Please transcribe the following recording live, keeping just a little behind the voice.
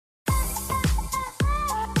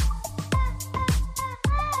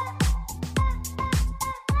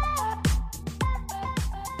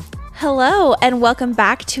Hello, and welcome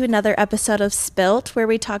back to another episode of Spilt, where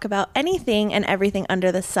we talk about anything and everything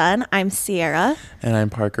under the sun. I'm Sierra. And I'm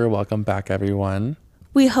Parker. Welcome back, everyone.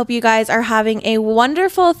 We hope you guys are having a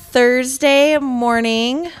wonderful Thursday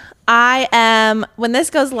morning. When this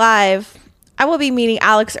goes live, I will be meeting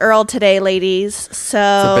Alex Earl today, ladies. So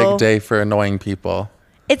it's a big day for annoying people.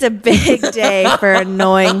 It's a big day for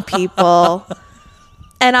annoying people.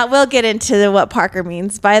 And I will get into what Parker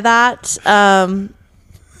means by that.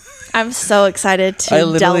 I'm so excited to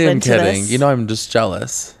delve into this. I literally am kidding. You know, I'm just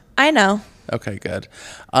jealous. I know. Okay, good.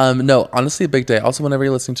 No, honestly, a big day. Also, whenever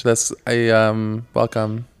you're listening to this,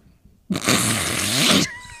 welcome.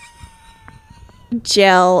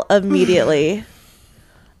 Jail immediately.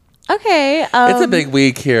 Okay. It's a big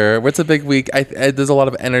week here. It's a big week. There's a lot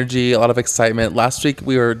of energy, a lot of excitement. Last week,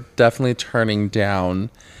 we were definitely turning down.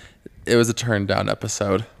 It was a turn down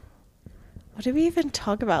episode. What did we even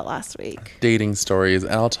talk about last week? Dating stories.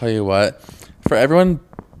 And I'll tell you what, for everyone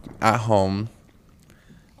at home,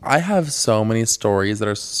 I have so many stories that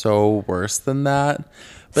are so worse than that.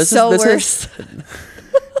 But this is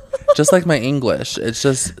just like my English. It's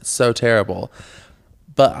just so terrible.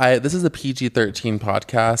 But this is a PG-13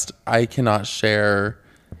 podcast. I cannot share.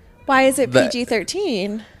 Why is it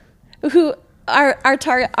PG-13? Who our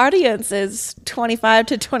target audience is 25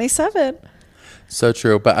 to 27. So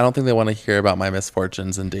true, but I don't think they want to hear about my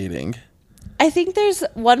misfortunes in dating. I think there's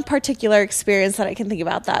one particular experience that I can think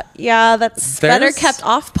about that. Yeah, that's better kept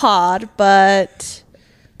off pod, but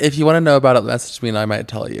if you want to know about it, message me and I might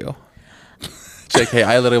tell you. JK,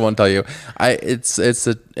 I literally won't tell you.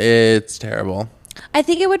 It's terrible. I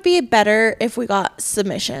think it would be better if we got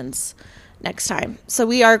submissions next time. So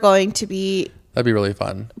we are going to be that'd be really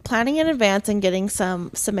fun. Planning in advance and getting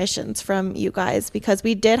some submissions from you guys, because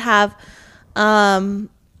we did have some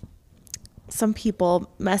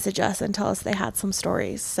people message us and tell us they had some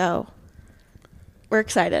stories. So we're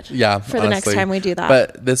excited for honestly, the next time we do that.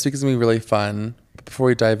 But this week is going to be really fun. Before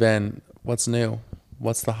we dive in, what's new?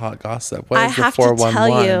 What's the hot gossip? What is the 411? I have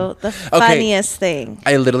to tell you the funniest thing.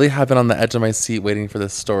 I literally have been on the edge of my seat waiting for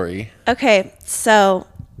this story. Okay, so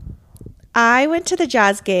I went to the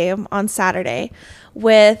Jazz game on Saturday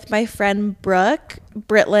with my friend Brooke,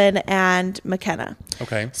 Britlin, and McKenna.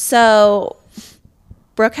 Okay. So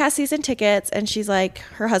Brooke has season tickets, and she's like,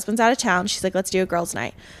 her husband's out of town. She's like, let's do a girls'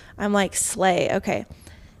 night. I'm like, slay, okay.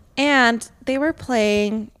 And they were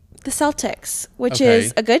playing the Celtics, which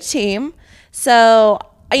is a good team. So,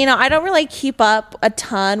 you know, I don't really keep up a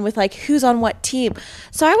ton with like who's on what team.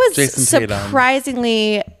 So I was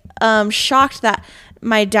surprisingly shocked that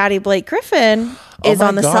my daddy, Blake Griffin, is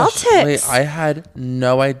on the Celtics. Wait, I had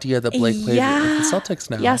no idea that Blake played with the Celtics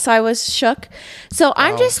now. Yeah, so I was shook. So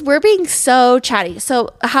we're being so chatty. So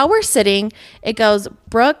how we're sitting, it goes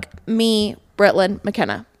Brooke, me, Britlin,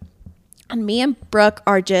 McKenna. And me and Brooke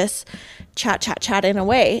are just chatting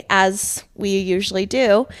away as we usually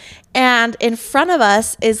do. And in front of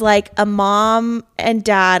us is like a mom and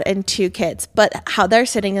dad and two kids. But how they're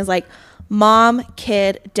sitting is like mom,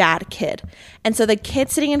 kid, dad, kid. And so the kid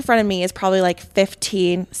sitting in front of me is probably like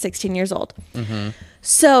 15, 16 years old. Mm-hmm.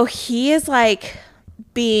 So he is like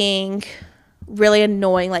being really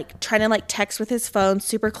annoying, like trying to like text with his phone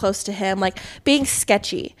super close to him, like being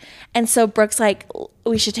sketchy. And so Brooke's like,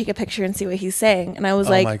 we should take a picture and see what he's saying. And I was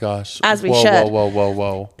like, oh my gosh, as we should.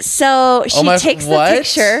 Whoa. So she takes the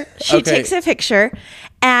picture. She takes a picture.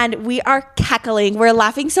 And we are cackling. We're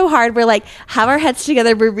laughing so hard. We're like, have our heads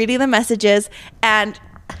together. We're reading the messages. And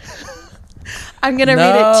I'm going to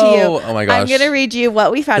read it to you. Oh my gosh. I'm going to read you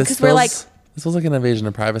what we found. Because we're like, this feels like an invasion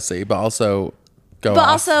of privacy, but also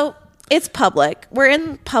also, it's public. We're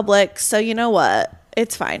in public. So you know what?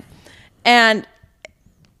 It's fine. And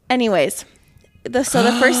anyways, the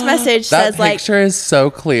first message says like. That picture is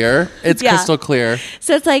so clear. It's crystal clear.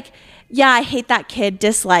 So it's like, yeah, I hate that kid,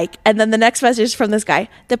 dislike. And then the next message from this guy,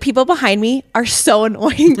 the people behind me are so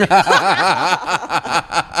annoying. And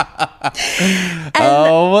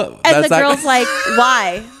the girl's like,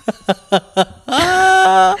 why?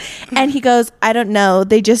 And he goes, I don't know.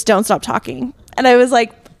 They just don't stop talking. And I was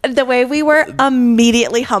like, the way we were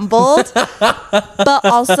immediately humbled, but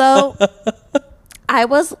also I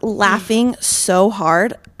was laughing so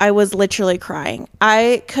hard. I was literally crying.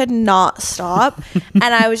 I could not stop. And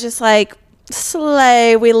I was just like,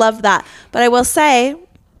 slay, we love that. But I will say,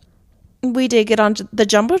 we did get on the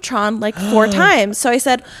Jumbotron like 4 times. So I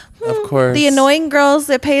said, of course, the annoying girls,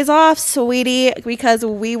 it pays off, sweetie, because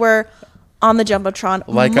we were on the Jumbotron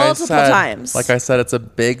multiple times. Like I said, it's a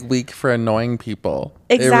big week for annoying people.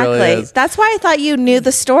 Exactly. It really is. That's why I thought you knew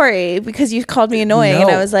the story, because you called me annoying. And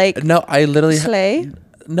I was like, no, I literally slay.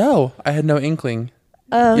 No, I had no inkling.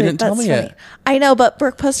 Oh, you didn't tell me funny. it. I know, but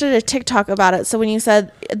Brooke posted a TikTok about it. So when you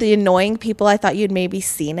said the annoying people, I thought you'd maybe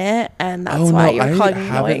seen it, and that's why you're calling me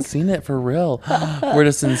annoying. I haven't seen it for real. We're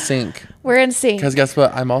just in sync. We're in sync. Because guess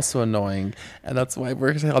what? I'm also annoying, and that's why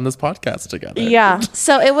we're on this podcast together. Yeah.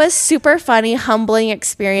 So it was super funny, humbling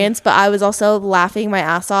experience, but I was also laughing my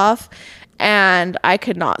ass off. And I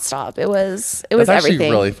could not stop. It was actually everything.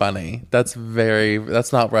 Really funny. That's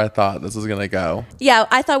not where I thought this was gonna go. Yeah,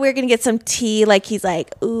 I thought we were gonna get some tea. Like he's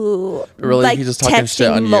like, ooh, really, like he's just talking shit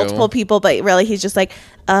on multiple you. people, but really he's just like,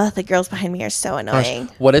 the girls behind me are so annoying.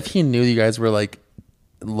 Gosh, what if he knew you guys were like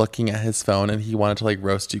looking at his phone and he wanted to like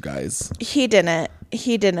roast you guys? He didn't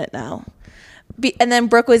know. And then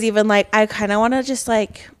Brooke was even like, I kind of want to just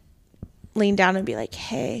like lean down and be like,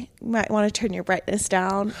 hey, you might want to turn your brightness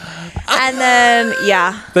down. And then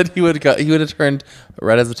Then he would have turned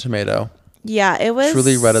red as a tomato. Yeah, it was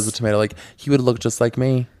truly red as a tomato. Like he would look just like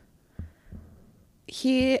me.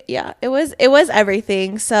 It was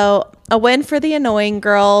everything. So a win for the annoying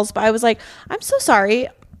girls, but I was like, I'm so sorry.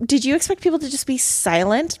 Did you expect people to just be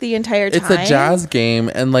silent the entire time? It's a jazz game,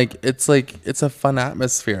 and it's a fun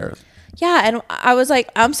atmosphere. Yeah, and I was like,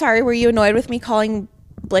 I'm sorry, were you annoyed with me calling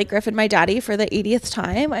Blake Griffin my daddy for the 80th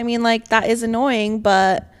time? I mean, like, that is annoying,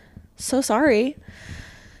 but so sorry.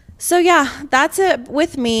 So yeah, that's it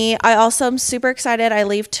with me. I also am super excited. I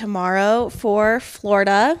leave tomorrow for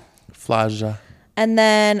Florida. Flaja. And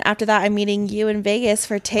then after that, I'm meeting you in Vegas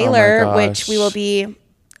for Taylor, which we will be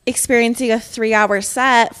experiencing a 3-hour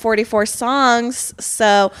set, 44 songs.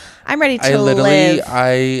 So I'm ready to live.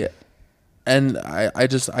 I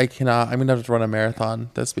cannot. I'm gonna have to run a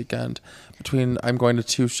marathon this weekend. I'm going to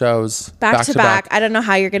 2 shows back to back. I don't know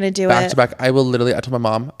how you're gonna do it. Back to back. I told my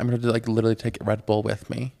mom I'm gonna literally take Red Bull with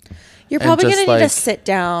me. You're probably gonna need to sit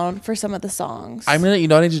down for some of the songs. You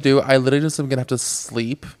know what I need to do? I literally just am gonna have to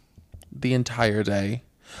sleep the entire day.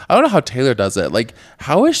 I don't know how Taylor does it. Like,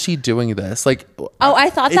 how is she doing this? Like, I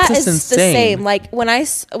thought that is insane. The same. Like when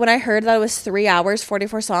I heard that it was 3 hours,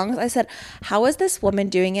 44 songs, I said, how is this woman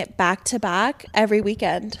doing it back to back every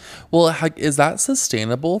weekend? Well, is that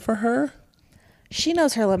sustainable for her? She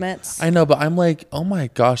knows her limits. I know, but I'm like, oh my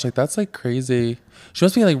gosh, like that's like crazy. She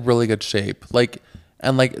must be in like really good shape. Like,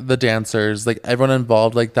 and like the dancers, like everyone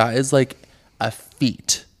involved, like that is like a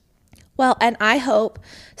feat. Well, and I hope,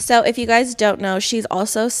 so if you guys don't know, she's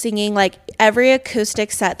also singing, like every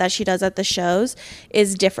acoustic set that she does at the shows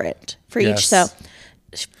is different for each show.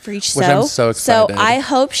 Which I'm so excited. So I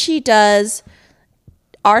hope she does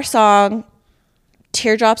our song,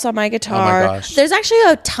 Teardrops on My Guitar. Oh my gosh. There's actually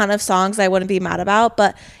a ton of songs I wouldn't be mad about,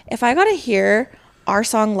 but if I got to hear our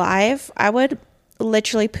song live, I would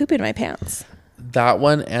literally poop in my pants. That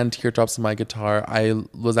one and Teardrops on My Guitar, I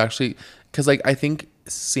was actually, because like I think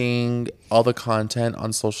seeing all the content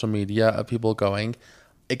on social media of people going,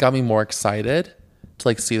 it got me more excited to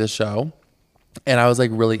like see the show, and I was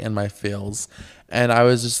like really in my feels, and I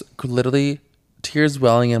was just literally tears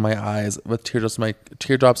welling in my eyes with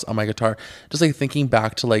teardrops on my guitar, just like thinking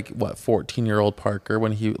back to like what 14-year-old Parker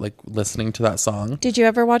when he like listening to that song. Did you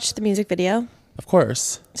ever watch the music video? Of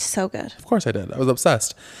course. So good. Of course I did. I was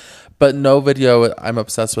obsessed. But no video I'm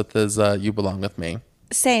obsessed with is You Belong With Me.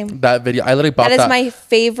 Same. That video, I literally bought that. That is my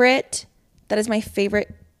favorite. That is my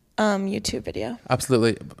favorite YouTube video.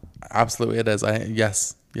 Absolutely it is.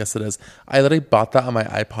 Yes it is. I literally bought that on my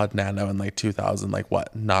iPod Nano in like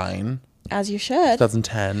 2009. As you should.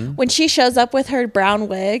 2010. When she shows up with her brown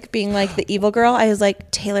wig, being like the evil girl, I was like,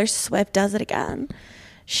 Taylor Swift does it again.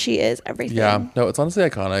 She is everything. Yeah, no, it's honestly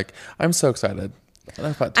iconic. I'm so excited.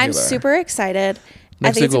 I'm super excited.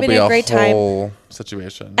 Next I think it's been a great time.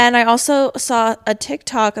 Situation. And I also saw a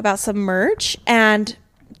TikTok about some merch, and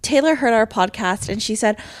Taylor heard our podcast and she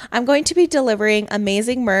said, I'm going to be delivering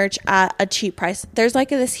amazing merch at a cheap price. There's like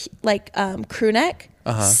this crew neck,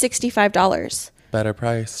 $65. Better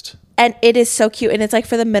priced. And it is so cute. And it's like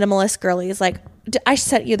for the minimalist girlies. Like, I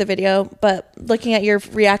sent you the video, but looking at your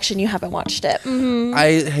reaction, you haven't watched it. Mm-hmm.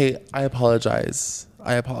 I apologize.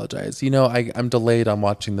 You know, I'm delayed on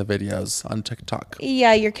watching the videos on TikTok.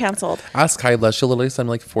 Yeah, you're canceled. Ask Kyla. She'll literally send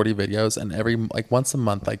me like 40 videos, and once a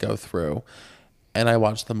month I go through and I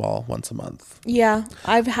watch them all once a month. Yeah,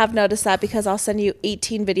 I have noticed that because I'll send you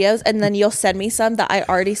 18 videos and then you'll send me some that I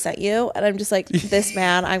already sent you. And I'm just like, this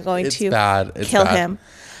man, I'm going to kill him.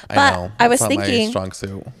 But I was thinking, my strong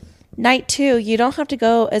suit. Night 2, you don't have to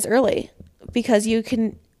go as early because you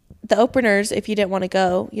can, the openers, if you didn't want to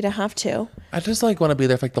go, you don't have to. I just like want to be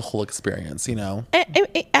there for like the whole experience, you know?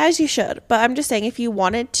 As you should. But I'm just saying, if you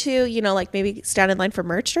wanted to, you know, like maybe stand in line for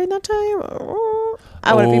merch during that time,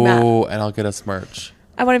 I wouldn't be mad. Oh, and I'll get us merch.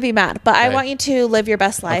 I want to be mad, but okay. I want you to live your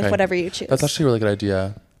best life, whatever you choose. That's actually a really good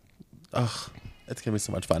idea. Ugh, it's gonna be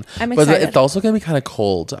so much fun. I'm excited. But it's also gonna be kind of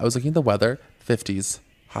cold. I was looking at the weather, 50s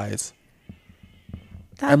highs.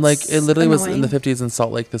 That's I'm like, it literally annoying. was in the 50s in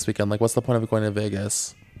Salt Lake this weekend. Like, what's the point of going to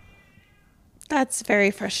Vegas? That's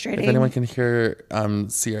very frustrating. If anyone can hear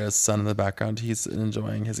Sierra's son in the background, he's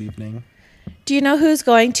enjoying his evening. Do you know who's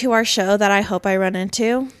going to our show that I hope I run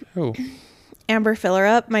into? Who? Amber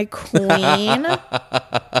Fillerup, my queen.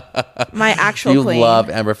 My actual queen. You love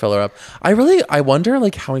Amber Fillerup. I wonder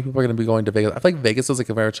like how many people are going to be going to Vegas. I feel like Vegas was like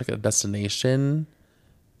a very much like a destination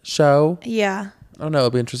show. Yeah. I don't know.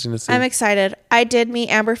 It'll be interesting to see. I'm excited. I did meet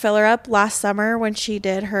Amber Fillerup last summer when she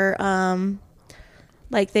did her,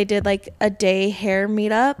 like they did like a day hair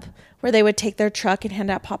meetup where they would take their truck and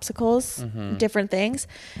hand out popsicles, different things.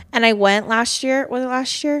 And I went last year. Was it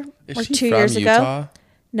last year? Is she 2 from years Utah? ago?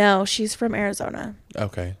 No, she's from Arizona.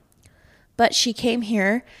 Okay. But she came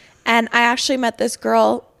here and I actually met this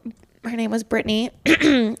girl. Her name was Brittany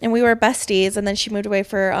and we were besties. And then she moved away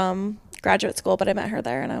for graduate school, but I met her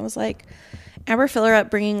there and I was like, Amber Fillerup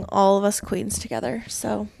bringing all of us queens together.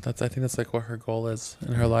 So I think that's like what her goal is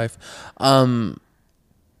in her life. I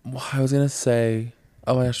was gonna say,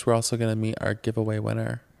 oh my gosh, we're also gonna meet our giveaway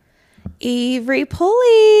winner, Avery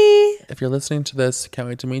Pulley. If you're listening to this, can't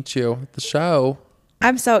wait to meet you at the show.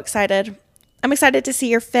 I'm so excited. I'm excited to see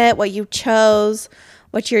your fit, what you chose,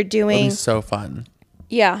 what you're doing. It'll be so fun.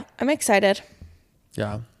 Yeah, I'm excited.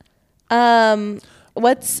 Yeah.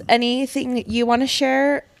 What's anything you want to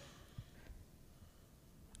share?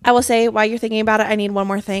 I will say, while you're thinking about it, I need one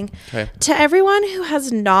more thing. Okay. To everyone who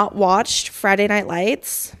has not watched Friday Night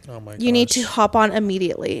Lights, you need to hop on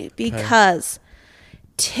immediately because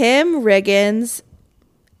Tim Riggins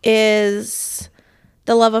is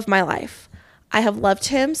the love of my life. I have loved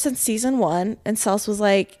him since season 1, and Cels was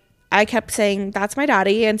like, I kept saying, that's my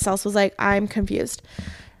daddy, and Cels was like, I'm confused.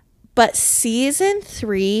 But season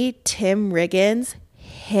 3, Tim Riggins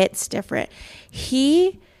hits different.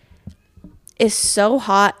 He is so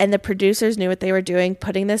hot, and the producers knew what they were doing,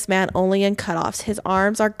 putting this man only in cutoffs. His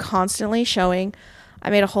arms are constantly showing.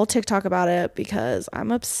 I made a whole TikTok about it because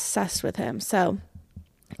I'm obsessed with him. So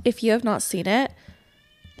if you have not seen it,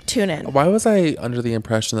 tune in. Why was I under the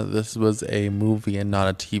impression that this was a movie and not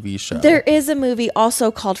a TV show? There is a movie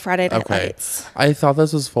also called Friday Night Lights. I thought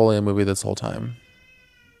this was fully a movie this whole time.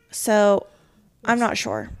 So I'm not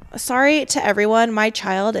sure. Sorry to everyone. My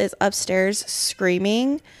child is upstairs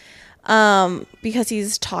screaming because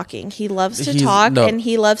he's talking. He loves to talk, and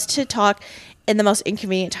he loves to talk in the most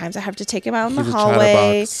inconvenient times. I have to take him out in the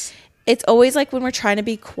hallway. It's always like when we're trying to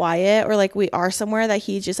be quiet or like we are somewhere that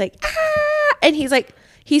he's just like, ah! And he's like,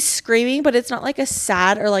 he's screaming, but it's not like a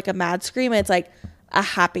sad or like a mad scream. It's like a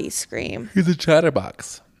happy scream. He's a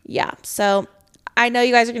chatterbox. Yeah. So I know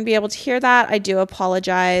you guys are going to be able to hear that. I do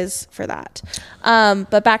apologize for that.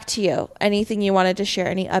 But back to you. Anything you wanted to share?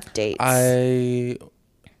 Any updates? I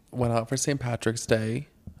went out for St. Patrick's Day.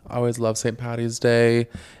 I always love St. Patty's Day.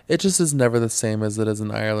 It just is never the same as it is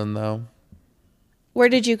in Ireland, though. Where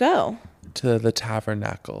did you go? To the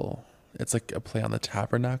Tabernacle. It's like a play on the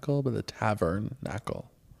tabernacle, but the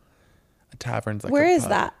tabernacle. A tavern's like Where a is pub.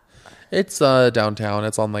 that? It's downtown.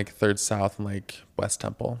 It's on like 3rd South and like West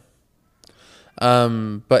Temple.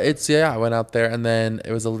 But it's, I went out there, and then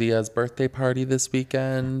it was Aaliyah's birthday party this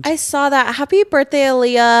weekend. I saw that. Happy birthday,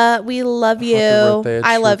 Aaliyah. We love you. Birthday,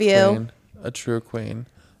 I love you. Queen, a true queen.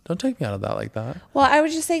 Don't take me out of that like that. Well, I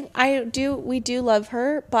was just saying we do love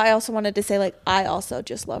her, but I also wanted to say like I also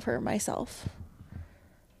just love her myself.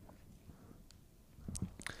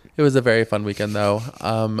 It was a very fun weekend though.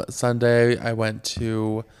 Sunday I went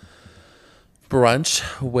to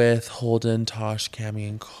brunch with Holden, Tosh, Cammie,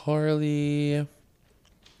 and Carly.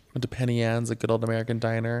 Went to Penny Ann's, a good old American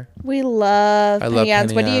diner. We love Penny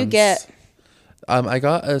Ann's. What do you get? I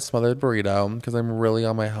got a smothered burrito because I'm really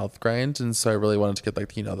on my health grind, and so I really wanted to get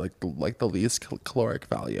like the least caloric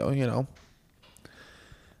value.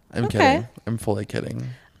 I'm kidding. I'm fully kidding.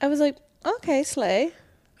 I was like, okay, slay.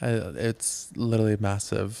 It's literally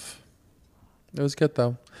massive. It was good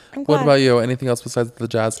though. What about you? Anything else besides the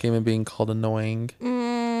Jazz game and being called annoying?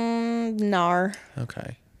 Nar.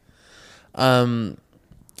 Okay.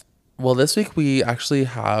 Well, this week we actually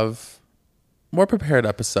have more prepared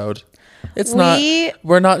episode.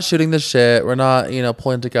 We're not shooting the shit. We're not,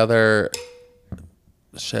 pulling together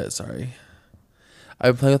shit. Sorry.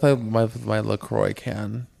 I'm playing with my LaCroix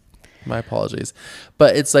can. My apologies.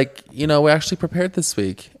 But it's like, we actually prepared this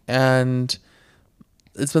week, and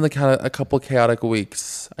it's been a couple chaotic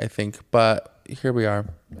weeks, I think, but here we are,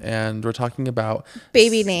 and we're talking about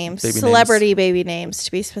baby names, celebrity baby names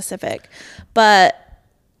to be specific. But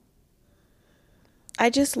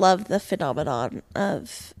just love the phenomenon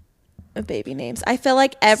of baby names. I feel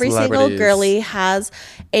like every single girly has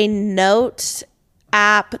a note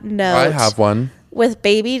app. I have one with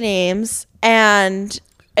baby names, and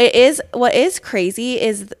what is crazy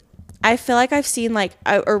is I feel like I've seen like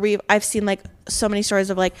I've seen like so many stories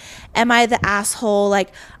of like, am I the asshole?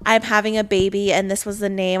 Like, I'm having a baby and this was the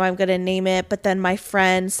name I'm gonna name it, but then my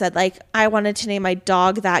friend said like, I wanted to name my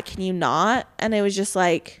dog that, can you not? And it was just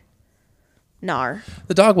like, nar.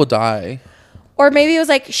 The dog will die. Or maybe it was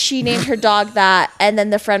like she named her dog that, and then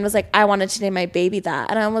the friend was like, I wanted to name my baby that,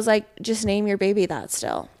 and I was like, just name your baby that.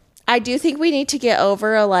 Still, I do think we need to get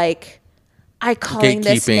over I calling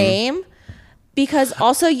this name, because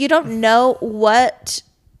also you don't know what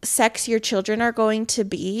sex your children are going to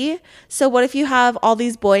be. So what if you have all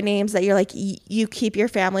these boy names that you're like, you keep your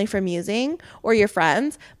family from using, or your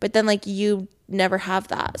friends, but then like you never have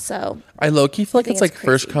that. So I low-key feel like it's like crazy.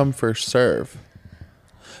 First come, first serve.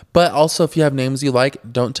 But also, if you have names you like,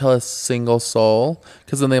 don't tell a single soul,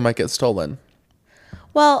 because then they might get stolen.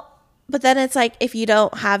 Well, but then it's like, if you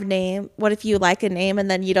don't have name, what if you like a name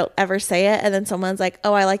and then you don't ever say it, and then someone's like,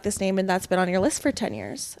 oh, I like this name, and that's been on your list for 10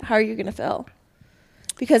 years. How are you going to feel?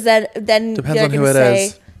 Because then depends on who it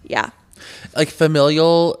is. Yeah. Like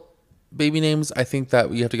familial baby names, I think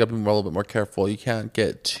that you have to be a little bit more careful. You can't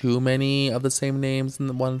get too many of the same names in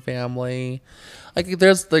the one family. Like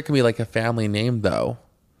there can be like a family name though.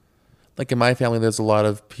 Like in my family, there's a lot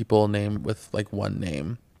of people named with like one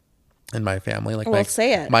name in my family. Like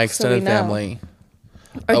say it. My extended family.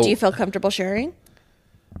 Or do you feel comfortable sharing?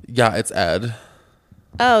 Yeah, it's Ed.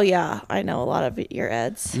 Oh yeah, I know a lot of your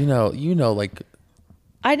Eds. You know, like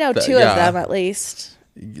I know two of them at least.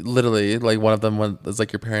 Literally, like one of them is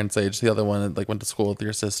like your parents' age. The other one like went to school with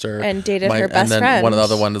your sister and dated her best friend. And then the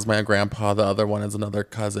other one is my grandpa. The other one is another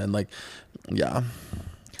cousin. Like, yeah.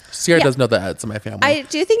 Sierra does know the Eds in my family. I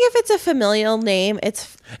do think if it's a familial name, but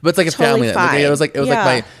it's like totally a family. Fine.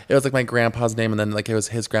 It was like my grandpa's name, and then like it was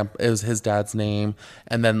his dad's name,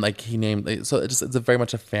 and then like he named. So it's a very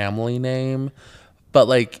much a family name, but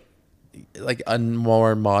like a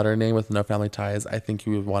more modern name with no family ties. I think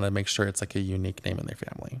you would want to make sure it's like a unique name in their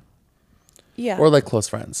family. Yeah. Or like close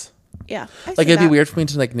friends. Yeah. Like it'd be weird for me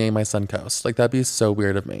to like name my son Coast. Like that'd be so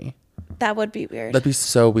weird of me. That would be weird. That'd be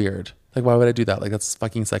so weird. Like, why would I do that? Like, that's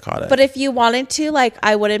fucking psychotic. But if you wanted to, like,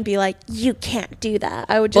 I wouldn't be like, you can't do that.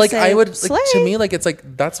 I would just say, I would, like, to me, like, it's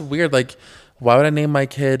like, that's weird. Like, why would I name my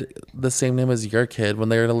kid the same name as your kid when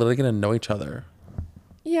they're literally going to know each other?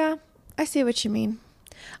 Yeah, I see what you mean.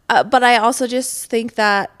 But I also just think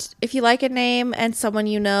that if you like a name and someone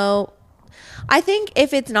you know, I think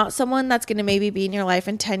if it's not someone that's going to maybe be in your life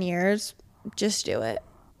in 10 years, just do it.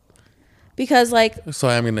 Because, like... So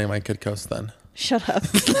I'm going to name my kid Coast then. Shut up.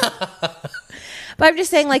 But I'm just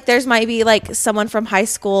saying, like, there's might be like someone from high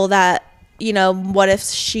school that, you know, what if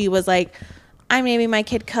she was like, I'm naming my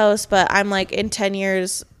kid Coast, but I'm like, in 10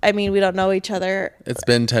 years, I mean, we don't know each other. It's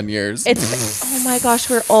been 10 years. Oh my gosh,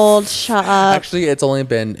 we're old. Shut up. Actually, it's only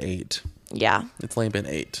been 8. Yeah. It's only been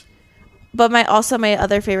 8. But my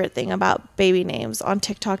other favorite thing about baby names on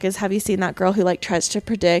TikTok is, have you seen that girl who like tries to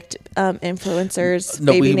predict influencers'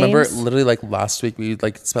 No, baby we remember names? literally like last week we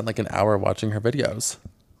like spent like an hour watching her videos.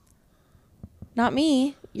 Not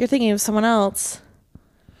me. You're thinking of someone else.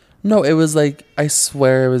 No, it was like, I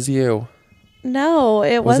swear it was you. No,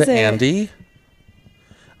 it wasn't. Was it Andy?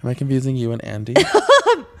 Am I confusing you and Andy?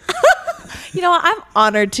 You know what? I'm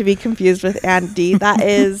honored to be confused with Andy. That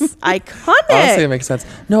is iconic. Honestly, it makes sense.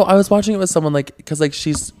 No, I was watching it with someone like, because like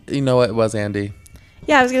she's, you know, it was Andy.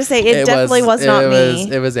 Yeah, I was going to say, it definitely was not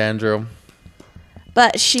me. It was Andrew.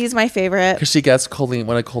 But she's my favorite. Because she guessed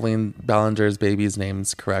one of Colleen Ballinger's baby's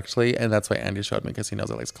names correctly. And that's why Andy showed me, because he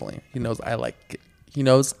knows I like Colleen. He knows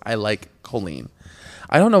I like Colleen.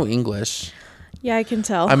 I don't know English. Yeah, I can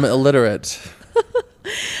tell. I'm illiterate.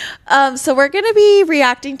 So we're going to be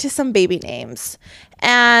reacting to some baby names.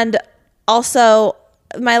 And also,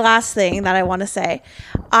 my last thing that I want to say,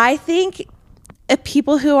 I think if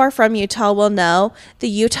people who are from Utah will know, the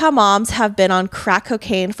Utah moms have been on crack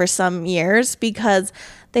cocaine for some years because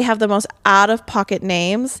they have the most out-of-pocket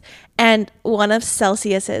names. And one of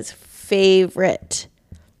Celsius's favorite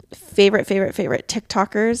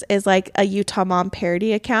TikTokers is like a Utah mom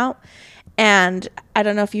parody account. And I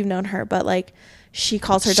don't know if you've known her, but like, she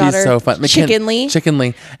calls her daughter so fun. Chickenly.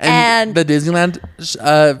 And the Disneyland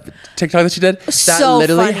TikTok that she did, that so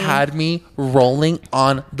literally funny. had me rolling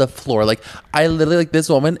on the floor. Like, I literally, like, this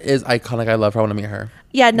woman is iconic. I love her. I want to meet her.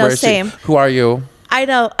 Yeah, no, same. Who are you? I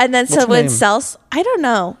know. And then so when Cels, I don't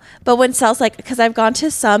know, but when Cels, like, because I've gone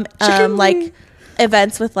to some like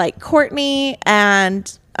events with like Courtney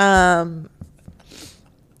and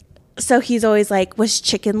So he's always like, was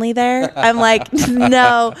Chickenly there? I'm like,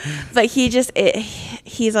 no. But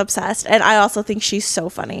he's obsessed. And I also think she's so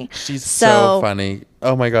funny. She's so funny.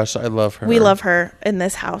 Oh my gosh, I love her. We love her in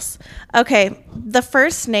this house. Okay, the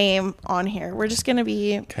first name on here, we're just going to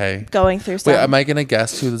be going through some. Wait, am I going to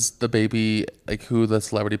guess who the baby, like who the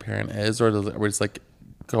celebrity parent is? Or are we just like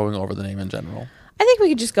going over the name in general? I think we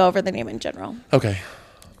could just go over the name in general. Okay.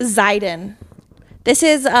 Zyden. This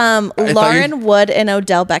is Lauren Wood and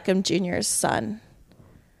Odell Beckham Jr.'s son.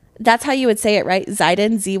 That's how you would say it, right?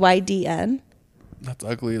 Zyden, Zydn. That's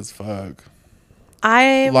ugly as fuck.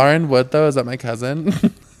 Lauren Wood, though, is that my cousin?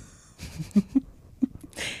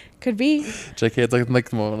 Could be. JK, it's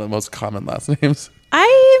like one of the most common last names.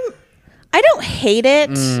 I don't hate it,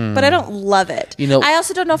 but I don't love it. I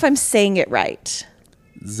also don't know if I'm saying it right.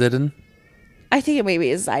 Zidane? I think it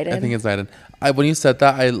maybe is Zyden. I think it's Zyden. When you said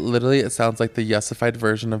that, it sounds like the yesified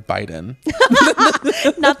version of Biden.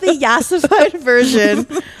 Not the yesified version.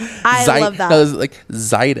 I love that. No, it's like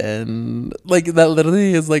Zyden. Like that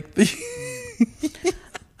literally is like the...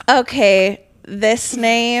 Okay, this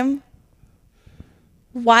name.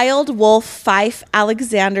 Wild Wolf Fife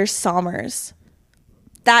Alexander Somers.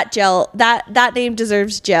 That name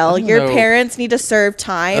deserves jail. Your parents need to serve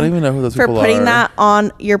time. I don't even know who those people are. For putting that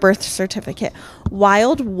on your birth certificate.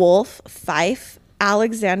 Wild Wolf Fife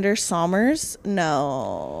Alexander Somers.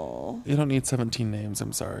 No. You don't need 17 names.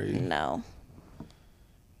 I'm sorry. No.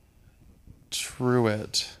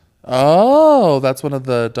 Truett. Oh, that's one of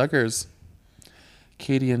the Duggars.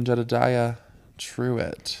 Katie and Jedediah.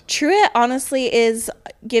 Truett. Truett honestly is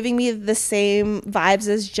giving me the same vibes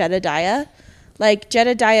as Jedediah. Like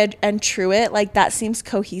Jedediah and Truett, like that seems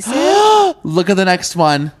cohesive. Look at the next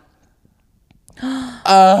one.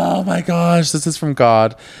 Oh my gosh, this is from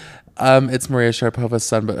God. It's Maria Sharapova's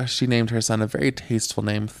son, but she named her son a very tasteful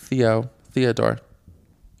name, Theodore.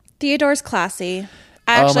 Theodore's classy.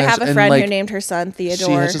 I actually have a friend who named her son Theodore.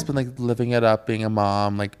 She has just been like living it up, being a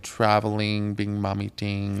mom, like traveling, being mommy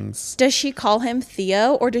things. Does she call him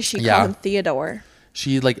Theo or does she call him Theodore?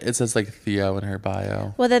 She it says like Theo in her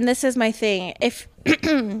bio. Well, then this is my thing. If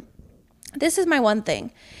this is my one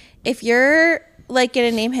thing, if you're like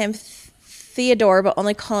gonna name him Theodore but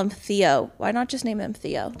only call him Theo, why not just name him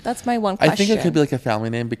Theo? That's my one question. I think it could be like a family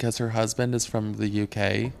name because her husband is from the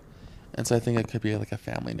UK, and so I think it could be like a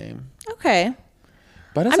family name. Okay.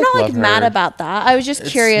 But I'm not like mad about that. I was just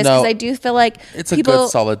curious because I do feel like it's a good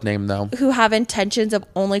solid name though. Who have intentions of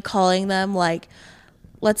only calling them like,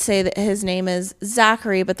 let's say that his name is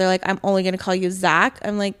Zachary, but they're like, I'm only going to call you Zach.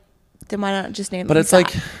 I'm like, then why not just name him Zach? But it's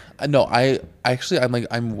like, no,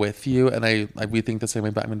 I'm with you. And we think the same way,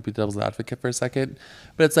 but I'm going to be devil's advocate for a second.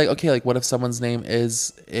 But it's like, okay, like what if someone's name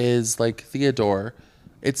is like Theodore?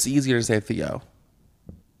 It's easier to say Theo.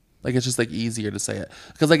 Like, it's just like easier to say it.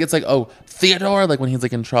 Because like, it's like, oh, Theodore, like when he's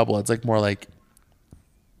like in trouble, it's like more like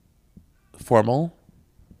formal.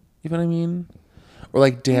 You know what I mean? Or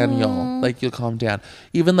like Daniel, like you'll call him Dan.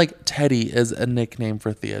 Even like Teddy is a nickname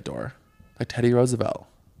for Theodore, like Teddy Roosevelt.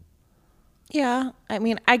 Yeah, I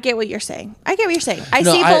mean, I get what you're saying. I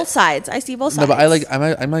see both sides. No, but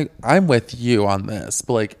I'm with you on this.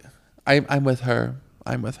 But like, I'm with her.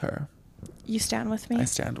 You stand with me? I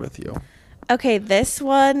stand with you. Okay, this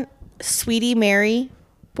one, Sweetie Mary,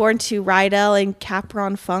 born to Rydell and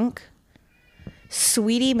Capron Funk.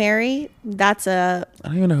 Sweetie Mary, I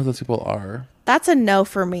don't even know who those people are. That's a no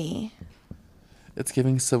for me. It's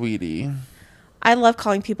giving Sweetie. I love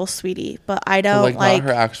calling people Sweetie, but I don't not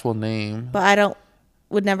her actual name. But I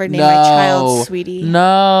would never name my child Sweetie.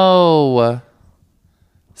 No.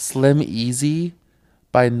 Slim Easy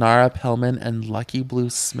by Nara Pellman and Lucky Blue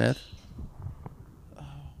Smith.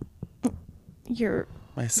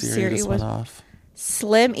 My Siri just went off.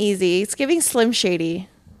 Slim Easy. It's giving Slim Shady.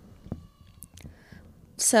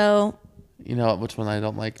 So. You know which one I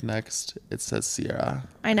don't like next? It says Sierra.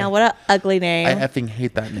 I know. What an ugly name. I effing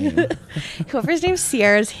hate that name. Whoever's named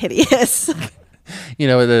Sierra is hideous. You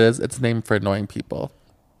know what it is? It's named for annoying people.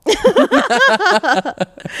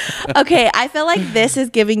 Okay, I feel like this is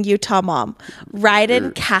giving Utah mom.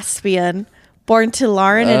 Ryden Caspian, born to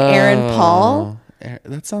Lauren and Aaron Paul.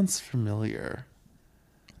 That sounds familiar.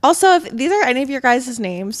 Also, if these are any of your guys'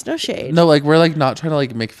 names, no shade. No, like we're like not trying to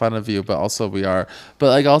like make fun of you, but also we are. But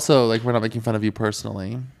like also like we're not making fun of you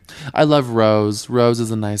personally. I love Rose. Rose is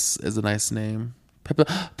a nice name.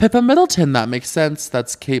 Pippa Middleton, that makes sense.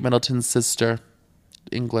 That's Kate Middleton's sister.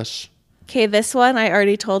 English. Okay, this one I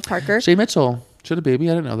already told Parker. Shay Mitchell. She had a baby?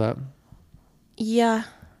 I didn't know that. Yeah.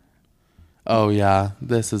 Oh yeah,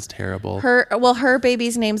 this is terrible. Her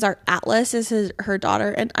baby's names are Atlas is her daughter,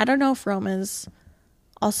 and I don't know if Rome is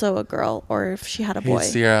also a girl or if she had a boy. Hey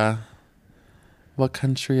Sierra, What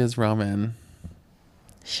country is Rome in?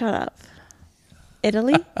 Shut up.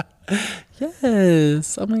 Italy?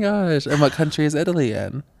 Yes. Oh my gosh. And what country is Italy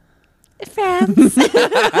in? France.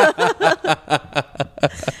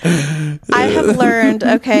 I have learned,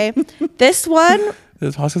 okay. This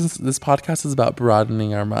podcast is about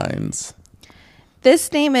broadening our minds.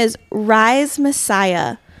 This name is Rise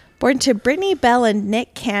Messiah, born to Brittany Bell and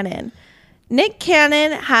Nick Cannon. Nick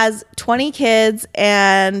Cannon has 20 kids,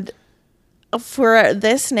 and for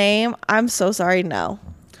this name, I'm so sorry, no.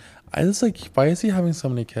 I was like, why is he having so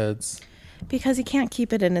many kids? Because he can't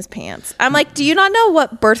keep it in his pants. I'm like, do you not know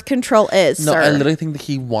what birth control is, No, sir? I literally think that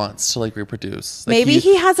he wants to like reproduce. Like, Maybe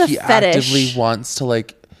he has a he fetish. Actively wants to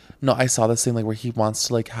like. No, I saw this thing like where he wants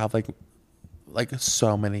to like have like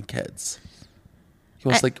so many kids. He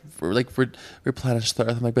wants to replenish the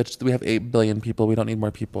earth. I'm like, bitch, we have 8 billion people. We don't need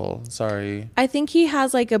more people. Sorry. I think he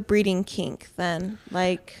has like a breeding kink then.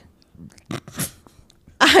 Like,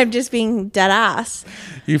 I'm just being dead ass.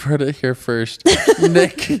 You've heard it here first.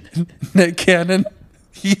 Nick Cannon,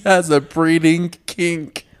 he has a breeding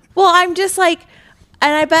kink. Well, I'm just like,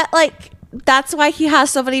 and I bet like that's why he has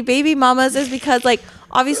so many baby mamas is because like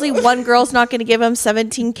obviously one girl's not going to give him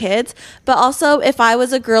 17 kids, but also if I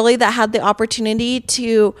was a girly that had the opportunity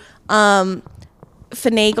to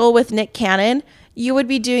finagle with Nick Cannon, you would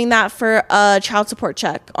be doing that for a child support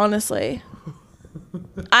check, honestly.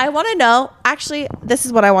 I want to know, actually, this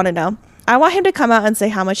is what I want to know. I want him to come out and say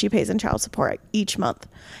how much he pays in child support each month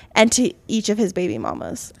and to each of his baby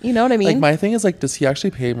mamas. You know what I mean? Like, my thing is, like, does he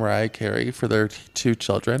actually pay Mariah Carey for their 2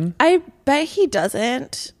 children? I bet he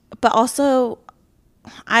doesn't. But also,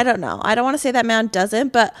 I don't know. I don't want to say that man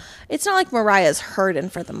doesn't, but it's not like Mariah's hurting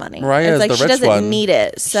for the money. Mariah it's is like the she rich doesn't one. need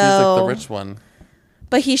it. So, she's like the rich one.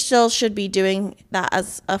 But he still should be doing that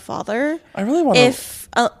as a father. I really want to. If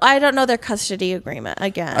I don't know their custody agreement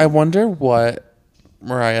again. I wonder what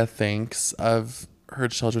Mariah thinks of her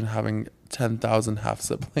children having 10,000 half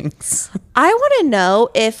siblings. I want to know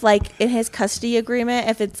if, like, in his custody agreement,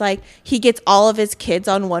 if it's like he gets all of his kids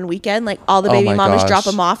on one weekend, like all the baby mamas drop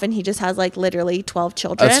him off, and he just has like literally 12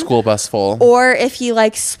 children. A school bus full. Or if he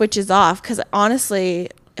like switches off, because honestly,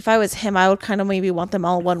 if I was him, I would kind of maybe want them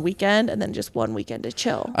all one weekend and then just one weekend to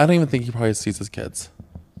chill. I don't even think he probably sees his kids.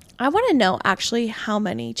 I want to know actually how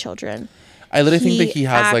many children. I literally think that he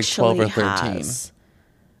has like 12 or 13.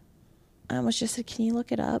 I almost just said, can you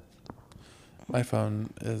look it up? My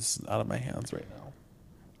phone is out of my hands right now.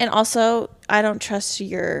 And also, I don't trust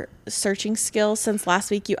your searching skills since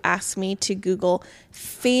last week you asked me to Google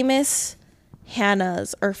famous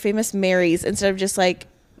Hannahs or famous Marys instead of just like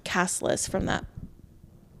cast lists from that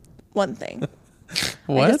one thing.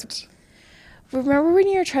 What? Remember when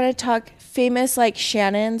you were trying to talk famous like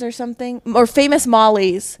Shannons or something? Or famous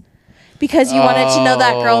Mollys? Because you wanted to know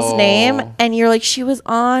that girl's name and you're like, she was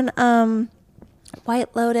on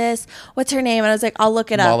White Lotus. What's her name? And I was like, I'll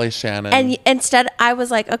look it up. Molly Shannon. And instead I was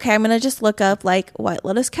like, okay, I'm going to just look up like White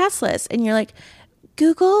Lotus cast list. And you're like,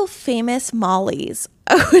 Google famous Mollys.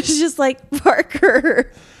 I was just like,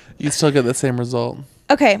 Parker. You still get the same result.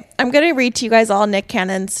 Okay, I'm going to read to you guys all Nick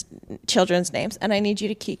Cannon's children's names. And I need you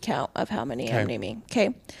to keep count of how many I'm naming.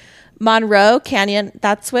 Okay. Monroe Canyon,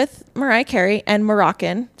 that's with Mariah Carey, and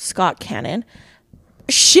Moroccan, Scott Cannon.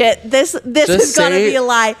 Shit, this is going to be a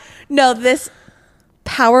lie. No, this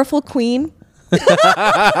powerful queen.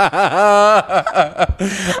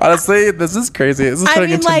 Honestly, this is crazy. This is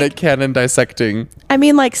turning into like, Nick Cannon dissecting. I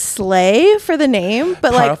mean, like slay for the name,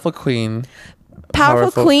 but powerful queen.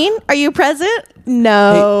 Powerful queen? Are you present?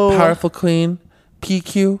 No. Hey, powerful queen.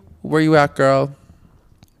 PQ, where you at, girl?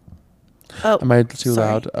 Oh, am I too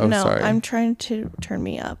loud? Oh, no, sorry. I'm trying to turn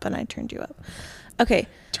me up, and I turned you up. Okay.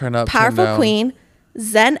 Turn up. Powerful turn down. queen.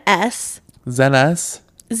 Zen S. Zen S.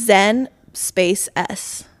 Zen space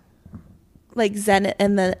S. Like Zen,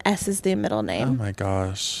 and the S is the middle name. Oh my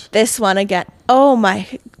gosh. This one again. Oh my.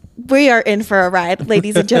 We are in for a ride,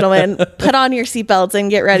 ladies and gentlemen. Put on your seatbelts and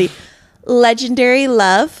get ready. Legendary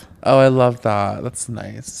Love. Oh, I love that. That's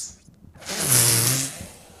nice.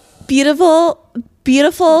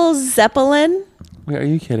 Beautiful Zeppelin. Wait, are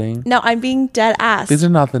you kidding? No, I'm being dead ass. These are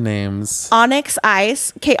not the names. Onyx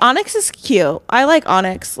Ice. Okay, Onyx is cute. I like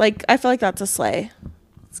Onyx. Like, I feel like that's a slay.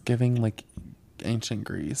 It's giving like ancient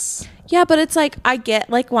Greece. Yeah, but it's like I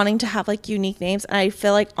get like wanting to have like unique names, and I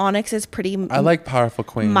feel like Onyx is pretty. I like powerful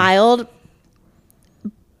queen. Mild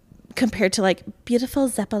compared to like beautiful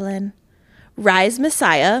Zeppelin. Rise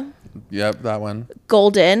Messiah. Yep, that one.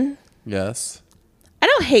 Golden. Yes. I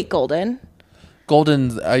don't hate Golden.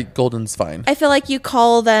 Golden's fine. I feel like you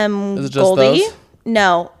call them Is it just Goldie. those?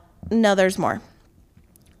 No, there's more.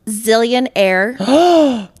 Zillion Air.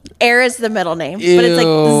 Air is the middle name, Ew. but it's like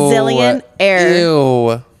Zillion Air.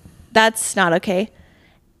 Ew. That's not okay.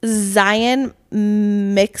 Zion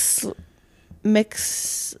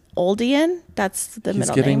Mixoldian. That's the He's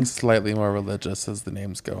middle getting name. slightly more religious as the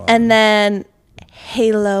names go on. And then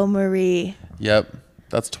Halo Marie. Yep.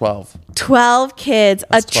 That's 12. 12 kids.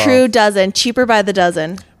 That's a 12. true dozen. Cheaper by the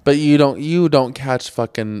dozen. But you don't catch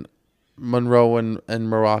fucking Monroe and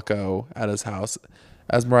Morocco at his house.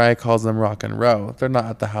 As Mariah calls them, Rock and Row. They're not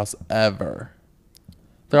at the house ever.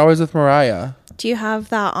 They're always with Mariah. Do you have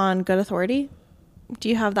that on good authority? Do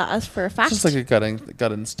you have that as for a fact? It's just like a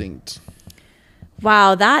gut instinct.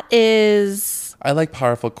 Wow, that is... I like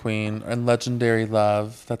Powerful Queen and Legendary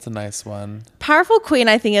Love. That's a nice one. Powerful Queen,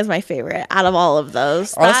 I think, is my favorite out of all of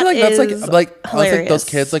those. Honestly, that that's like hilarious. those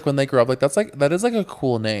kids, like when they grow up, like that is like a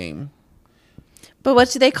cool name. But what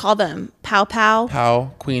do they call them? Pow Pow?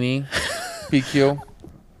 Pow, Queenie, PQ.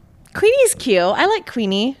 Queenie's cute. I like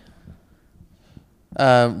Queenie.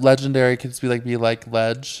 Legendary could just be like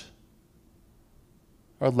Ledge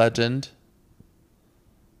or Legend.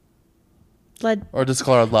 Or just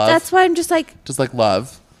call her Love. That's why I'm just like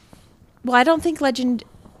Love. Well, I don't think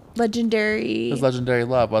legendary. It was Legendary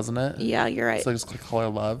Love, wasn't it? Yeah, you're right. So just call her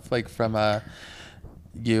Love, like from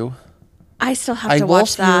You. I still have to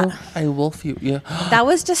watch that. I wolf you. Yeah. That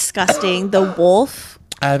was disgusting. The wolf.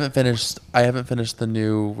 I haven't finished the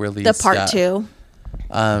new release. The part yet. 2.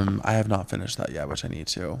 I have not finished that yet, which I need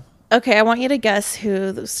to. Okay, I want you to guess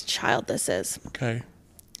whose child this is. Okay.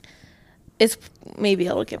 It's maybe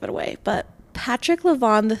it'll give it away, but Patrick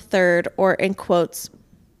LeVon III, or in quotes,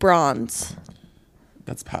 Bronze.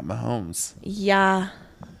 That's Pat Mahomes. Yeah.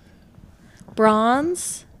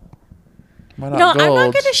 Bronze. Why not No, gold? I'm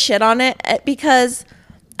not going to shit on it because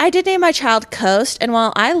I did name my child Coast, and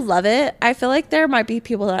while I love it, I feel like there might be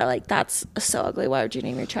people that are like, that's so ugly. Why would you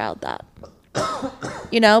name your child that?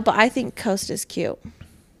 But I think Coast is cute.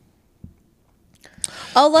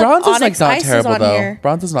 Oh, look, Bronze is Onyx not Ice terrible is on though. here.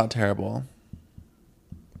 Bronze is not terrible.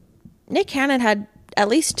 Nick Cannon had at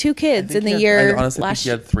least 2 kids in the I year honestly last think he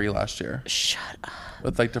had 3 last year Shut up.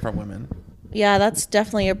 with like different women. Yeah, that's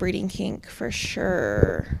definitely a breeding kink for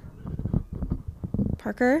sure.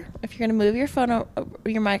 Parker, if you're going to move your phone,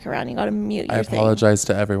 your mic around, you got to mute your I thing. apologize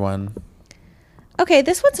to everyone. Okay,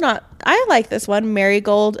 this one's not... I like this one.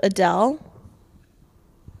 Marigold Adele.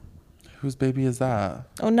 Whose baby is that?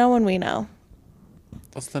 Oh, no one we know.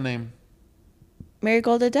 What's the name?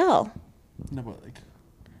 Marigold Adele. No, but like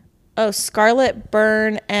Oh, Scarlett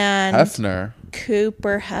Byrne and... Hefner.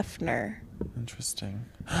 Cooper Hefner. Interesting.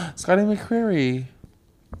 Scotty McCreery.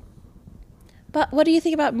 But what do you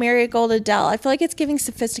think about Marigold Adele? I feel like it's giving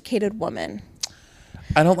sophisticated woman.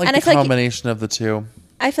 I don't like And the I feel like combination of the two.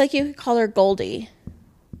 I feel like you could call her Goldie.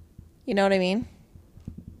 You know what I mean?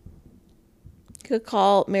 You could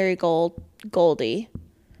call Marigold Goldie.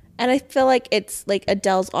 And I feel like it's like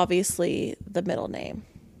Adele's obviously the middle name.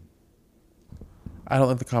 I don't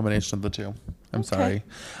like the combination of the two. I'm Okay. sorry.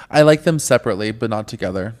 I like them separately, but not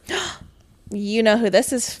together. You know who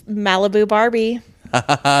this is? Malibu Barbie.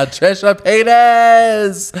 Trisha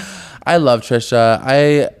Paytas. I love Trisha.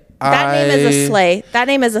 That name is a slay. That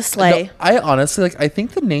name is a slay. No, I honestly I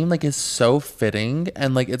think the name is so fitting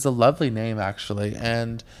and it's a lovely name actually,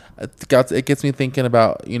 and it gets me thinking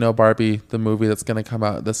about Barbie, the movie that's going to come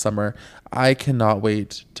out this summer. I cannot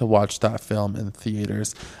wait to watch that film in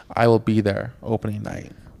theaters. I will be there opening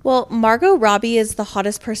night. Well, Margot Robbie is the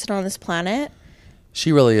hottest person on this planet.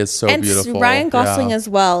 She really is so And beautiful. Ryan Gosling Yeah. as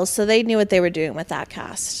well. So they knew what they were doing with that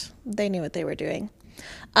cast. They knew what they were doing.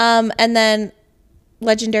 And then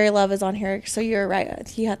Legendary Love is on here. So you're right.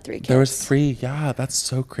 He had 3 kids. There was 3. Yeah, that's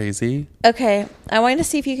so crazy. Okay. I want to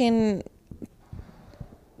see if you can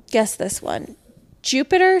guess this one.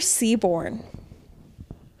 Jupiter Seaborn.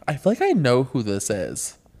 I feel like I know who this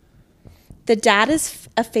is. The dad is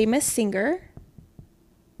a famous singer.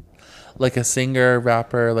 Like a singer,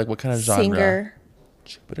 rapper, like what kind of genre? Singer.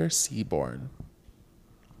 Jupiter Seaborn.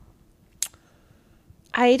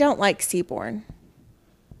 I don't like Seaborn.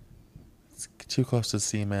 It's too close to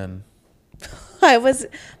Seaman.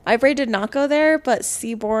 My brain did not go there, but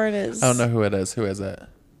Seaborn is... I don't know who it is. Who is it?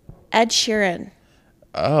 Ed Sheeran.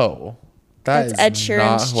 Oh. That's Ed not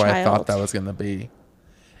Sheeran's who I child. thought that was going to be.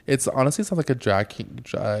 It's honestly sounds like a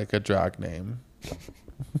drag name.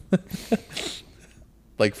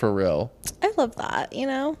 Like for real. I love that,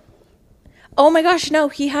 Oh my gosh, no,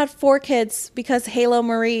 he had 4 kids because Halo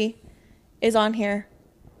Marie is on here.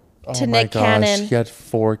 Oh To my Nick gosh, Cannon. he had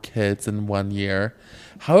 4 kids in 1 year.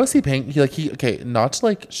 How is he paying? Okay, not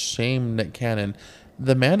to shame Nick Cannon.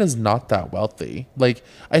 The man is not that wealthy.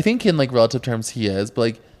 I think in relative terms he is,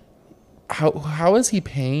 but how is he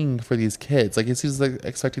paying for these kids? Like, is he just like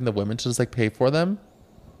expecting the women to just like pay for them?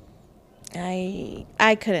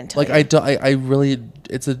 I couldn't tell. Like, you. I don't. I really.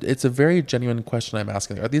 It's a very genuine question I'm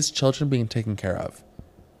asking. Are these children being taken care of?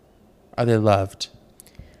 Are they loved?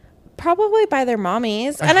 Probably by their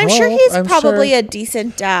mommies, and I'm sure he's probably a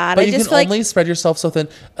decent dad. But you can only spread yourself so thin,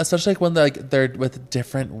 especially like when they're with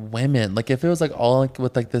different women. Like if it was like all like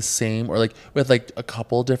with like the same, or like with like a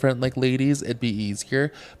couple different like ladies, it'd be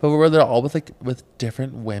easier. But where they're all with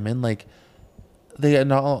different women, like they're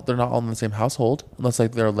not all in the same household, unless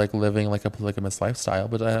like they're like living like a polygamous lifestyle.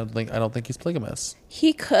 But I don't think he's polygamous.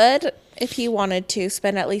 He could, if he wanted to,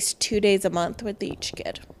 spend at least 2 days a month with each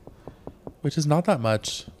kid, which is not that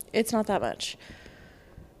much. It's not that much.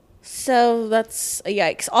 So that's a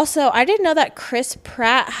yikes. Also, I didn't know that Chris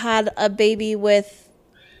Pratt had a baby with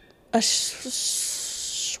a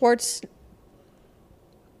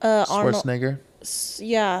Schwarzenegger.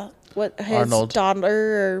 Yeah, what his Arnold. daughter,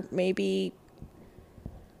 or maybe.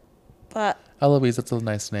 But Eloise, that's a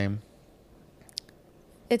nice name.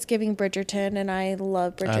 It's giving Bridgerton, and I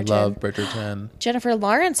love Bridgerton. I love Bridgerton. Jennifer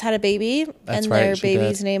Lawrence had a baby, and their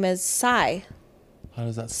baby's name is Cy. How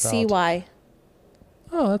does that spell? CY.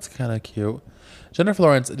 Oh, that's kind of cute. Jennifer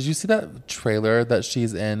Lawrence, did you see that trailer that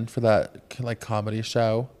she's in for that like comedy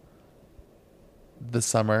show this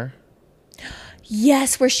summer?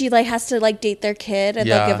 Yes, where she like has to like date their kid and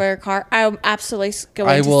they'll give her a car. I'm absolutely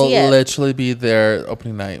going to see it. I will literally be there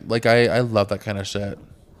opening night. Like I love that kind of shit.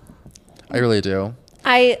 I really do.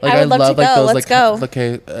 I would love to go. Let's go.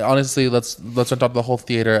 Okay, honestly, let's rent out the whole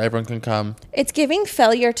theater. Everyone can come. It's giving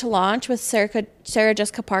Failure to Launch with Sarah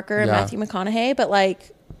Jessica Parker and Matthew McConaughey, but like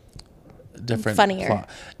different, funnier. Plot.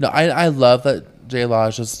 No, I love that J Law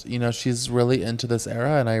is just, she's really into this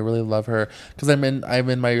era, and I really love her because I'm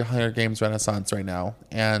in my Hunger Games Renaissance right now,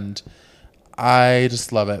 and I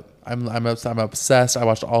just love it. I'm obsessed. I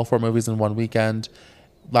watched all 4 movies in one weekend.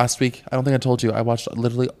 Last week, I don't think I told you, I watched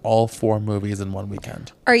literally all 4 movies in one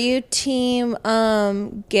weekend. Are you team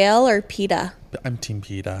Gail or PETA? I'm team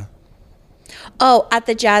PETA. Oh, at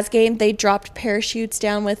the Jazz game, they dropped parachutes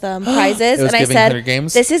down with prizes. And I said,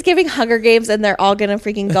 this is giving Hunger Games, and they're all going to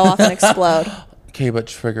freaking go off and explode. Okay, but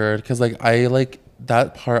triggered. Because I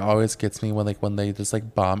that part always gets me when they just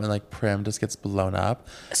like bomb and like Prim just gets blown up.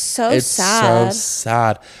 It's so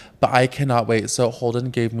sad. But I cannot wait. So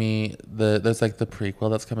Holden gave me there's like the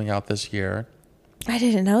prequel that's coming out this year. I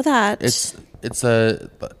didn't know that. It's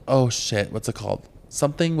a, oh shit, what's it called?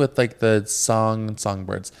 Something with like the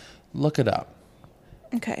songbirds. Look it up.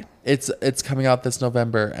 Okay. It's coming out this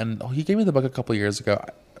November, and he gave me the book a couple years ago.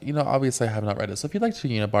 Obviously I have not read it. So if you'd like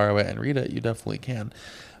to borrow it and read it, you definitely can.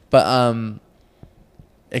 But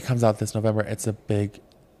it comes out this November. It's a big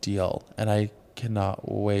deal, and I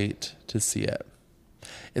cannot wait to see it.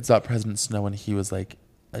 It's about President Snow when he was like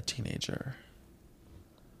a teenager.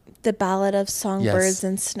 The Ballad of Songbirds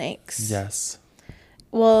and Snakes. Yes.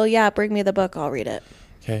 Well, yeah, bring me the book. I'll read it.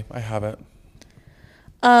 Okay, I have it.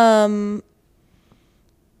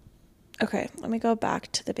 Okay, let me go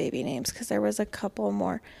back to the baby names because there was a couple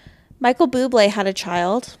more. Michael Bublé had a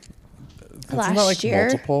child last year.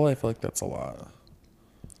 Multiple? I feel like that's a lot.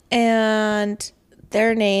 And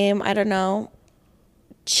their name, I don't know,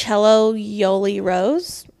 Cello Yoli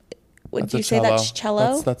Rose. Would you say that's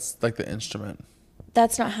cello? That's like the instrument.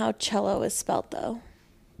 That's not how cello is spelled, though.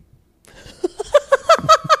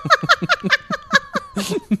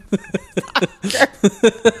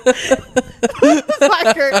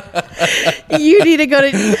 You need to go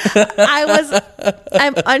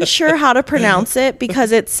I'm unsure how to pronounce it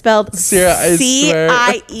because it's spelled Cielo.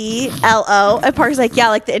 And Parker's like, yeah,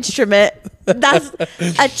 like the instrument. That's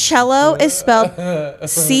a cello is spelled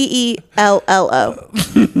Cello.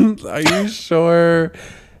 Are you sure?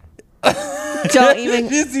 Don't even.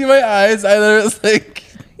 Did you see my eyes? I literally was like,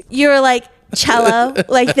 you were like cello,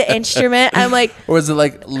 like the instrument. I'm like, or was it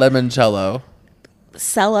like limoncello?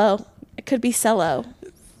 Cello. It could be cello.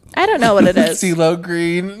 I don't know what it is. CeeLo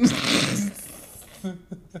Green.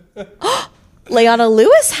 Leona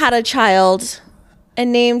Lewis had a child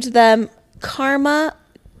and named them Karma.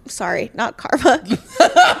 Sorry, not Karma.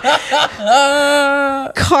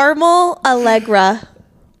 Carmel Allegra.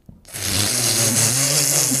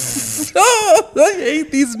 Oh, I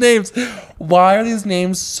hate these names. Why are these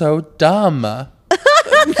names so dumb?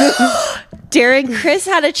 Darren Criss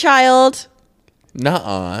had a child.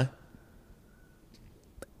 Nuh-uh.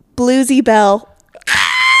 Bluesy Bell.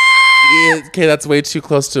 Yeah, okay, that's way too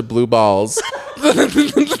close to blue balls.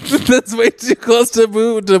 That's way too close to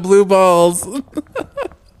blue balls.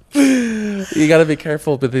 You gotta be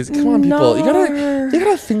careful with these. Come on, people. You They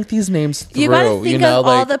gotta think these names through. You gotta think of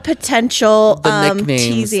all the potential the nicknames,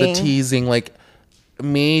 teasing. the teasing. Like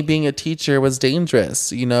me being a teacher was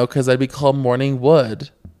dangerous, because I'd be called Morning Wood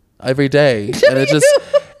every day, and it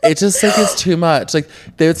just like is too much. Like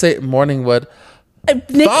they would say Morning Wood.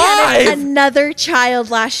 Nick had another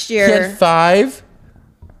child last year. He had 5.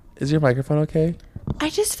 Is your microphone okay?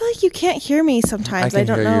 I just feel like you can't hear me sometimes. I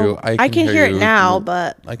don't know. You. I can hear it now,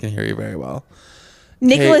 but I can hear you very well.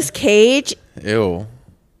 Nicolas Cage. Ew.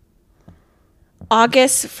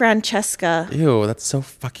 August Francesca. Ew, that's so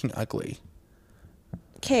fucking ugly.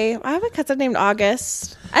 Okay, I have a cousin named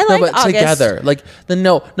August. I like August. Together, like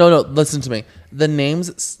no. Listen to me. The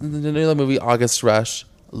names, the name of the movie August Rush.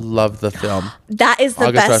 Love the film. That is the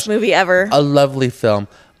August best Rush, movie ever. A lovely film.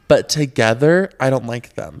 But together, I don't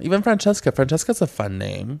like them. Even Francesca. Francesca's a fun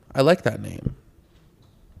name. I like that name.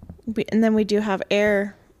 And then we do have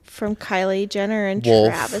Air from Kylie Jenner and Wolf.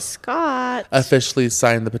 Travis Scott. Officially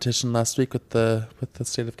signed the petition last week with the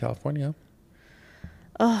state of California.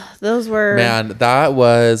 Oh, those were... Man, that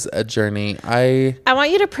was a journey. I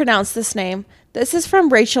want you to pronounce this name. This is from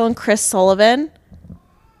Rachel and Chris Sullivan.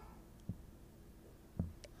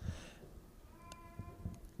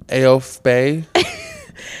 Aof Bay.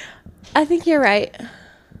 I think you're right.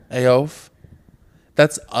 Aof.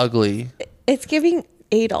 That's ugly. It's giving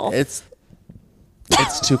Adolf. It's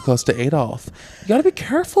too close to Adolf. You gotta be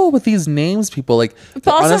careful with these names, people. Like, but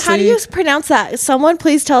also, honestly, how do you pronounce that? Someone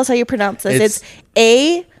please tell us how you pronounce this.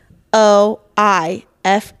 It's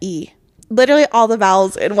Aoife. Literally all the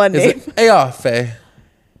vowels in one name. Is it Aofe?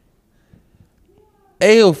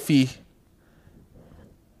 Aofi.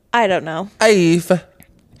 I don't know. Aoife.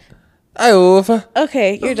 Aoife.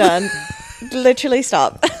 Okay, you're done. Literally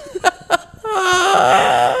stop.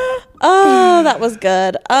 Oh, that was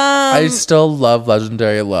good. I still love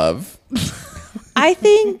Legendary Love. I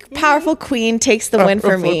think Powerful Queen takes the win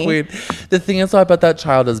for me. Queen. The thing is, I bet that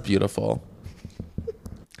child is beautiful.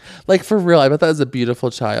 Like, for real, I bet that is a beautiful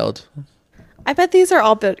child. I bet these are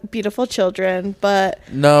all beautiful children, but...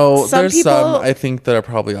 No, there's some, I think, that are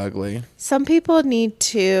probably ugly. Some people need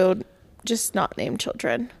to just not name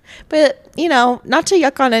children. But, not to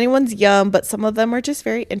yuck on anyone's yum, but some of them are just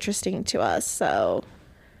very interesting to us, so...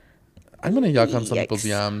 I'm going to yuck on some people's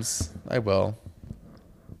yums. I will.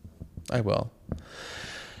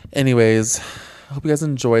 Anyways, I hope you guys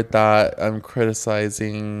enjoyed that. I'm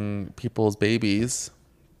criticizing people's babies.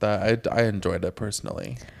 That I enjoyed it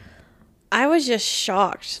personally. I was just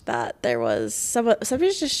shocked that there was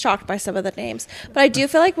somebody's just shocked by some of the names. But I do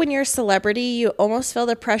feel like when you're a celebrity, you almost feel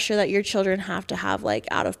the pressure that your children have to have like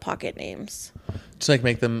out of pocket names. To like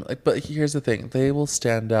make them like, but here's the thing: they will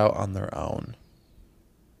stand out on their own.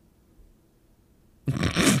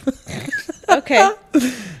 Okay.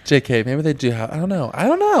 JK, maybe they do have. I don't know.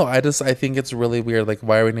 I think it's really weird. Like,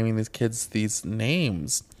 why are we naming these kids these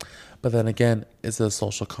names? But then again, it's a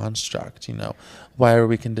social construct, Why are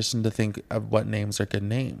we conditioned to think of what names are good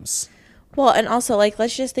names? Well, and also, like,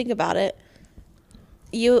 let's just think about it.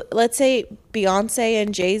 Let's say Beyonce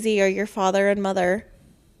and Jay-Z are your father and mother,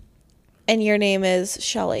 and your name is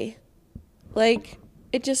Shelly. Like,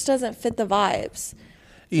 it just doesn't fit the vibes.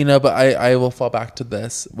 But I will fall back to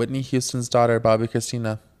this. Whitney Houston's daughter, Bobby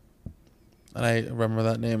Christina. And I remember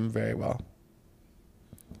that name very well.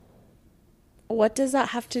 What does that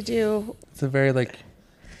have to do? It's a very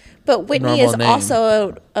But Whitney is name.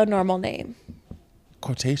 Also a normal name.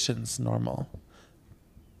 Quotations normal.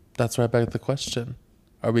 That's why I beg the question.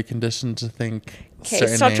 Are we conditioned to think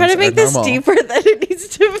certain stop names trying to make this normal? Deeper than it needs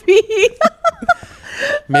to be.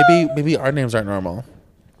 Maybe our names aren't normal.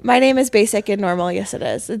 My name is basic and normal. Yes, it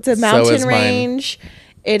is. It's a mountain range. Mine.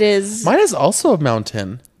 It is. Mine is also a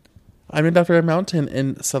mountain. I'm named after a mountain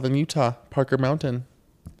in southern Utah, Parker Mountain.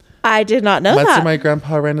 I did not know That's that. where my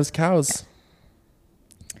grandpa ran his cows.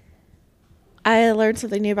 I learned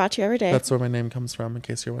something new about you every day. That's where my name comes from, in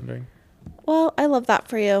case you're wondering. Well, I love that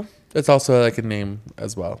for you. It's also like a name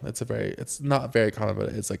as well. It's not very common, but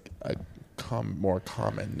it's like a more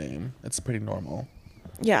common name. It's pretty normal.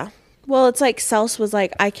 Yeah. Well, it's like Sels was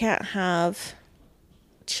like, I can't have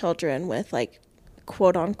children with like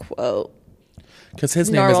quote unquote. Because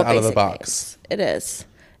his name is out of the box. Names. It is.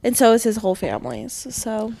 And so is his whole family's.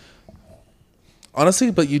 So.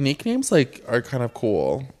 Honestly, but unique names are kind of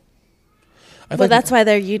cool. Well, that's why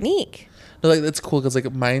they're unique. No, it's cool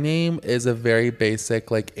because my name is a very basic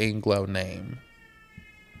Anglo name.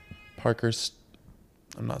 Parker's.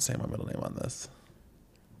 I'm not saying my middle name on this.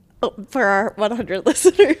 Oh, for our 100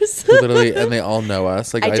 listeners. Literally, and they all know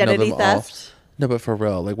us. Identity I know them theft. all. No, but for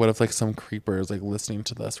real, what if some creeper is listening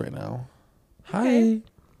to this right now? Okay. Hi.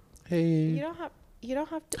 Hey. You don't have. You don't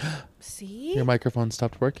have to. See? Your microphone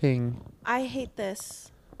stopped working. I hate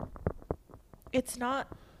this. It's not.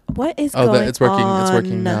 What is going on? It's working. It's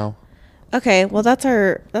working now. Okay, well that's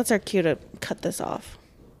our cue to cut this off.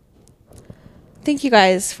 Thank you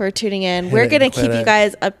guys for tuning in. We're gonna keep you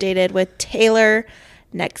guys updated with Taylor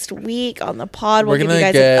next week on the pod. We'll give you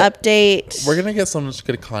guys an update. We're gonna get so much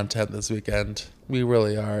good content this weekend. We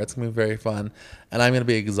really are. It's gonna be very fun, and I'm gonna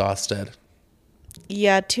be exhausted.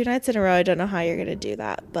 Yeah, 2 nights in a row. I don't know how you're gonna do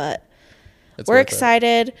that, but we're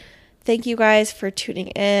excited. Thank you guys for tuning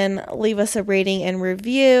in. Leave us a rating and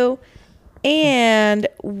review. And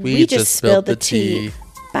we just spilled the tea.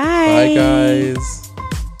 Bye. Bye, guys.